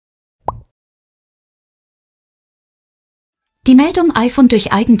Die Meldung iPhone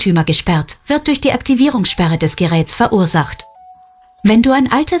durch Eigentümer gesperrt wird durch die Aktivierungssperre des Geräts verursacht. Wenn du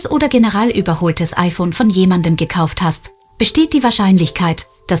ein altes oder general überholtes iPhone von jemandem gekauft hast, besteht die Wahrscheinlichkeit,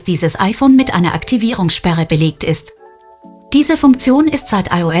 dass dieses iPhone mit einer Aktivierungssperre belegt ist. Diese Funktion ist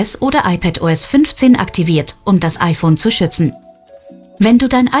seit iOS oder iPadOS 15 aktiviert, um das iPhone zu schützen. Wenn du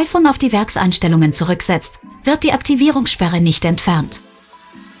dein iPhone auf die Werkseinstellungen zurücksetzt, wird die Aktivierungssperre nicht entfernt.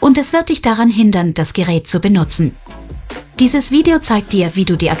 Und es wird dich daran hindern, das Gerät zu benutzen. Dieses Video zeigt dir, wie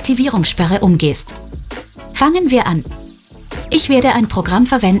du die Aktivierungssperre umgehst. Fangen wir an. Ich werde ein Programm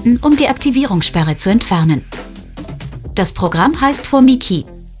verwenden, um die Aktivierungssperre zu entfernen. Das Programm heißt Key.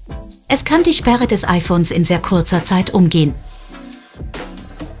 Es kann die Sperre des iPhones in sehr kurzer Zeit umgehen.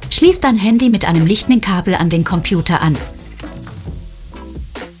 Schließ dein Handy mit einem Lightning-Kabel an den Computer an.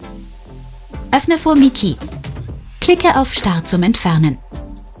 Öffne Key. Klicke auf Start zum Entfernen.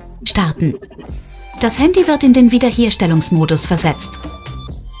 Starten. Das Handy wird in den Wiederherstellungsmodus versetzt.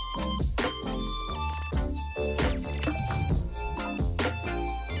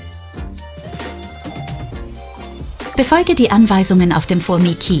 Befolge die Anweisungen auf dem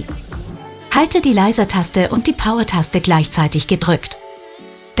Key. Halte die Leiser-Taste und die Power-Taste gleichzeitig gedrückt.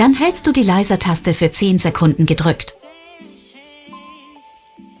 Dann hältst du die Leiser-Taste für 10 Sekunden gedrückt.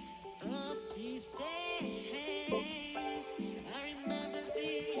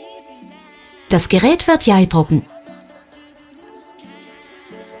 Das Gerät wird jailbroken.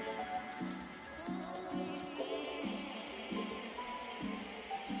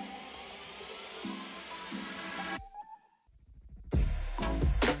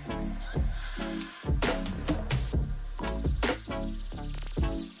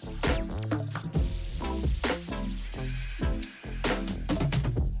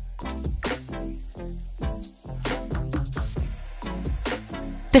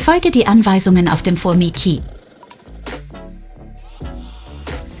 Befolge die Anweisungen auf dem Key.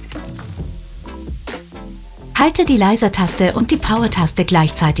 Halte die Leiser-Taste und die Power-Taste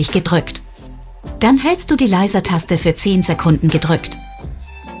gleichzeitig gedrückt. Dann hältst du die Leiser-Taste für 10 Sekunden gedrückt.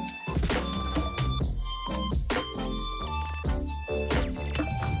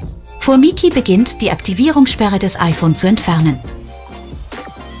 Key beginnt, die Aktivierungssperre des iPhone zu entfernen.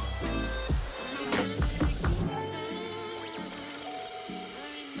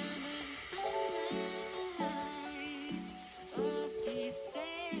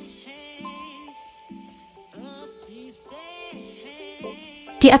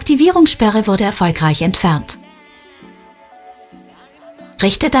 Die Aktivierungssperre wurde erfolgreich entfernt.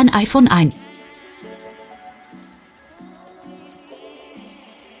 Richte dein iPhone ein.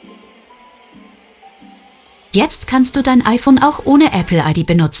 Jetzt kannst du dein iPhone auch ohne Apple-ID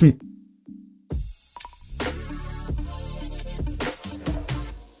benutzen.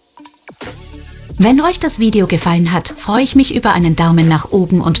 Wenn euch das Video gefallen hat, freue ich mich über einen Daumen nach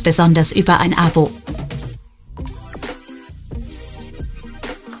oben und besonders über ein Abo.